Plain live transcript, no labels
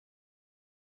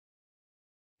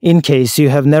In case you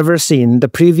have never seen the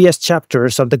previous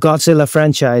chapters of the Godzilla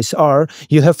franchise or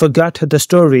you have forgot the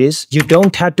stories, you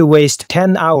don't have to waste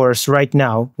 10 hours right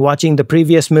now watching the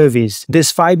previous movies.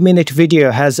 This 5-minute video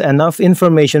has enough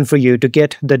information for you to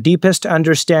get the deepest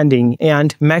understanding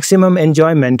and maximum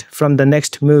enjoyment from the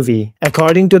next movie.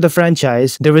 According to the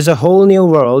franchise, there is a whole new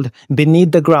world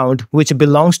beneath the ground which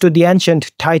belongs to the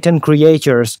ancient Titan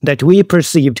creatures that we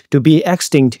perceived to be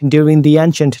extinct during the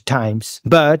ancient times.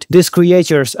 But these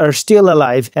creatures are still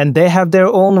alive and they have their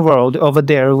own world over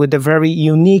there with a very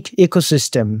unique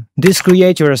ecosystem. These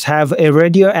creatures have a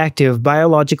radioactive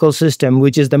biological system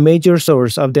which is the major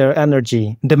source of their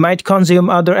energy. They might consume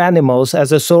other animals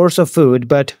as a source of food,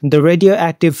 but the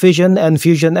radioactive fission and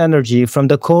fusion energy from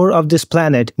the core of this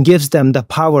planet gives them the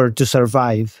power to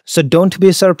survive. So don't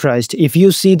be surprised if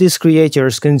you see these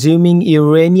creatures consuming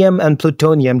uranium and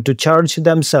plutonium to charge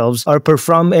themselves or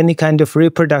perform any kind of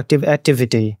reproductive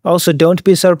activity. Also, don't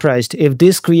be surprised if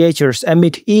these creatures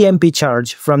emit EMP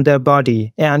charge from their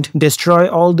body and destroy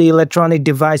all the electronic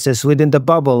devices within the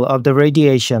bubble of the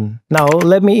radiation. Now,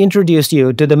 let me introduce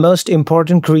you to the most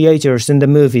important creatures in the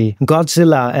movie,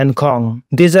 Godzilla and Kong.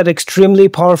 These are extremely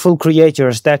powerful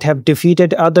creatures that have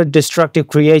defeated other destructive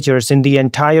creatures in the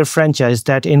entire franchise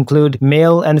that include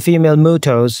male and female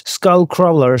Mutos, skull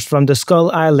crawlers from the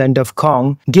Skull Island of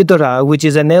Kong, Ghidorah, which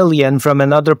is an alien from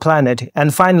another planet,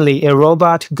 and finally a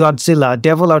robot Godzilla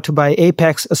developed by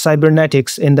Apex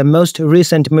Cybernetics in the most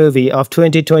recent movie of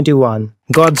 2021.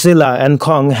 Godzilla and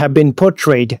Kong have been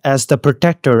portrayed as the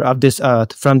protector of this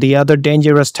earth from the other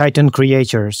dangerous Titan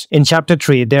creatures. In Chapter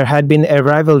 3, there had been a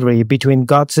rivalry between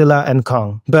Godzilla and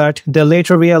Kong, but they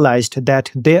later realized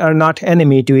that they are not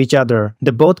enemy to each other.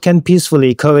 They both can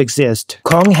peacefully coexist.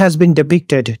 Kong has been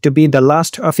depicted to be the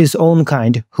last of his own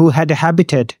kind who had a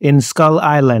habitat in Skull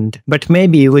Island, but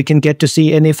maybe we can get to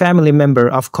see any family member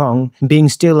of Kong being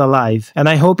still alive, and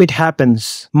I hope it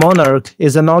happens. Monarch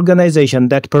is an organization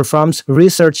that performs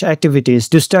research activities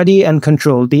to study and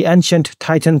control the ancient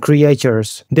Titan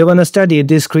creatures. They want to study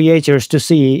these creatures to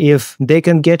see if they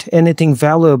can get anything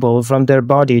valuable from their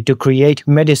body to create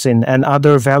medicine and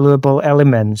other valuable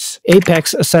elements.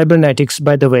 Apex Cybernetics,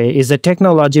 by the way, is a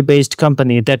technology-based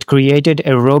company that created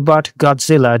a robot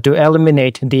Godzilla to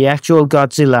eliminate the actual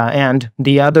Godzilla and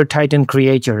the other Titan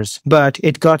creatures, but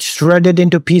it got shredded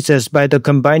into pieces by the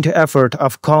combined effort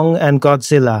of Kong and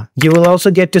Godzilla. You will also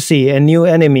get to see a new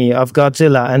enemy of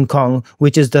Godzilla and Kong,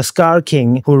 which is the Scar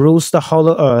King who rules the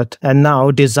Hollow Earth and now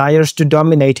desires to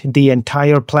dominate the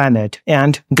entire planet.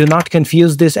 And do not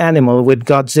confuse this animal with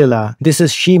Godzilla. This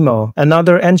is Shimo,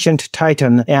 another ancient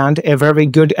Titan and a very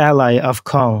good ally of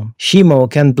Kong. Shimo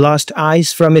can blast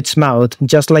ice from its mouth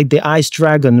just like the Ice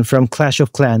Dragon from Clash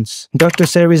of Clans. Dr.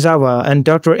 Serizawa and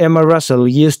Dr. Emma Russell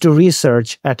used to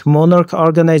research at Monarch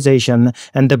organization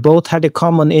and they both had a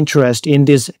common interest in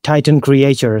these Titan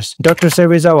creatures. Dr.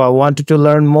 Serizawa wanted to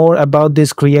learn more about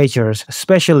these creatures,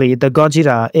 especially the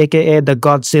Gojira aka the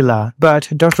Godzilla, but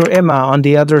Dr. Emma on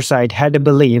the other side had a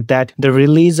belief that the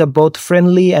release of both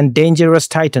friendly and dangerous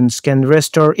Titans can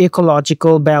restore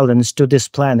ecological balance to this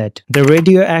planet. The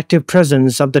radioactive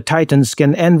presence of the Titans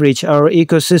can enrich our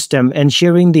ecosystem,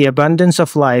 ensuring the abundance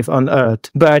of life on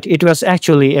Earth, but it was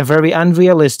actually a very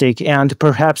unrealistic and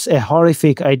perhaps a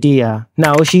horrific idea.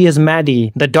 Now she is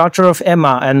Maddie, the daughter of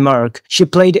Emma and Mark. She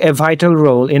played a vital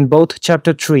role in both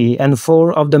Chapter 3 and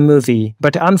 4 of the movie,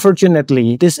 but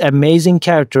unfortunately, this amazing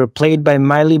character played by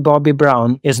Miley Bobby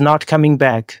Brown is not coming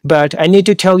back. But I need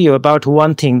to tell you about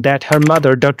one thing, that her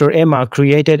mother, Dr. Emma,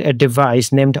 created a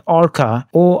device named Orca,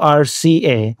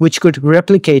 O-R-C-A, which could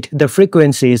replicate the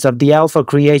frequencies of the alpha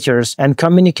creatures and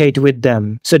communicate with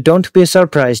them. So don't be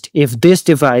surprised if this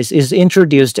device is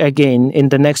introduced again in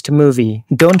the next movie.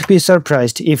 Don't be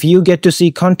surprised if you get to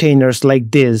see containers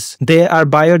like this. They are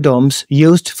biodomes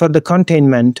used for the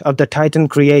containment of the Titan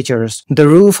creatures. The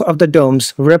roof of the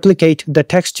domes replicate the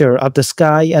texture of the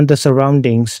sky and the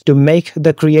surroundings to make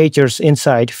the creatures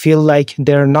inside feel like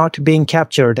they're not being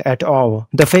captured at all.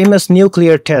 The famous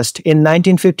nuclear test in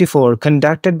 1954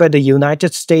 conducted by the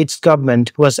United States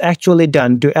government was actually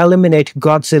done to eliminate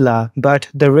Godzilla, but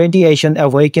the radiation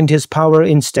awakened his power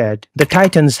instead. The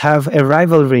Titans have a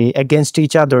rivalry against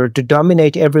each other to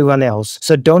dominate everyone else,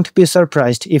 so don't be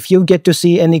surprised if you get to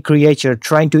see any creature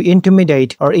trying to to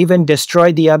intimidate or even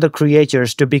destroy the other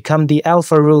creatures to become the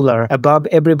alpha ruler above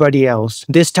everybody else.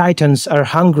 These titans are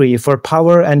hungry for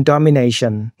power and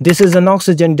domination. This is an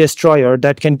oxygen destroyer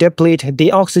that can deplete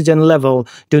the oxygen level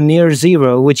to near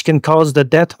zero, which can cause the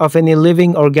death of any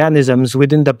living organisms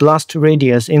within the blast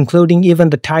radius, including even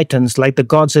the titans like the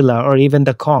Godzilla or even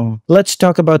the Kong. Let's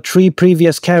talk about 3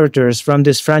 previous characters from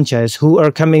this franchise who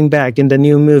are coming back in the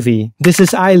new movie. This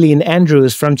is Eileen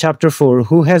Andrews from Chapter 4,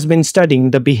 who has been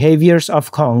studying the behaviors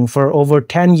of Kong for over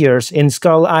 10 years in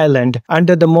Skull Island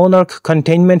under the Monarch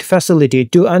Containment Facility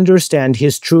to understand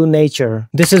his true nature.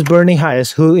 This is Bernie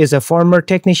Hayes, who is a former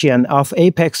technician of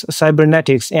Apex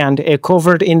Cybernetics and a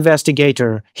covert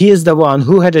investigator. He is the one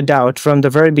who had a doubt from the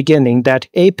very beginning that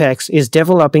Apex is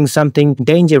developing something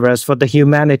dangerous for the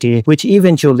humanity, which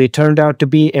eventually turned out to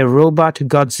be a robot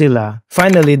Godzilla.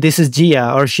 Finally, this is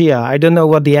Jia or Shia, I don't know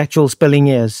what the actual spelling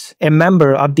is, a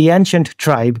member of the ancient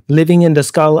tribe living in the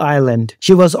Skull Island.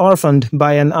 She was orphaned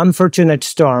by an unfortunate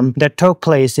storm that took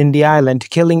place in the island,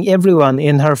 killing everyone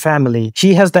in her family.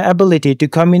 She has the ability to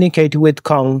communicate with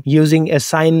Kong using a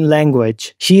sign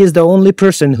language. She is the only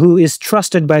person who is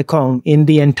trusted by Kong in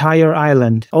the entire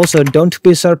island. Also, don't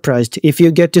be surprised if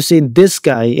you get to see this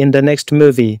guy in the next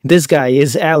movie. This guy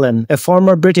is Alan, a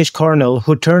former British colonel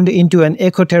who turned into an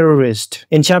eco-terrorist.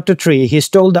 In Chapter 3, he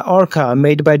stole the Orca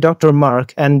made by Dr.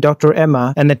 Mark and Dr.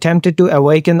 Emma and attempted to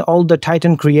awaken all the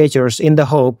Titan creatures in the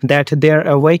hope that their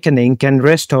awakening can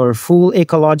restore full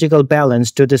ecological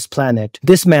balance to this planet.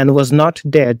 This man was not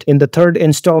dead in the 3rd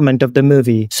installment of the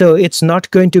movie, so it's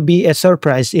not going to be a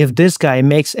surprise if this guy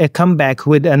makes a comeback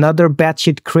with another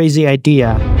batshit crazy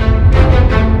idea.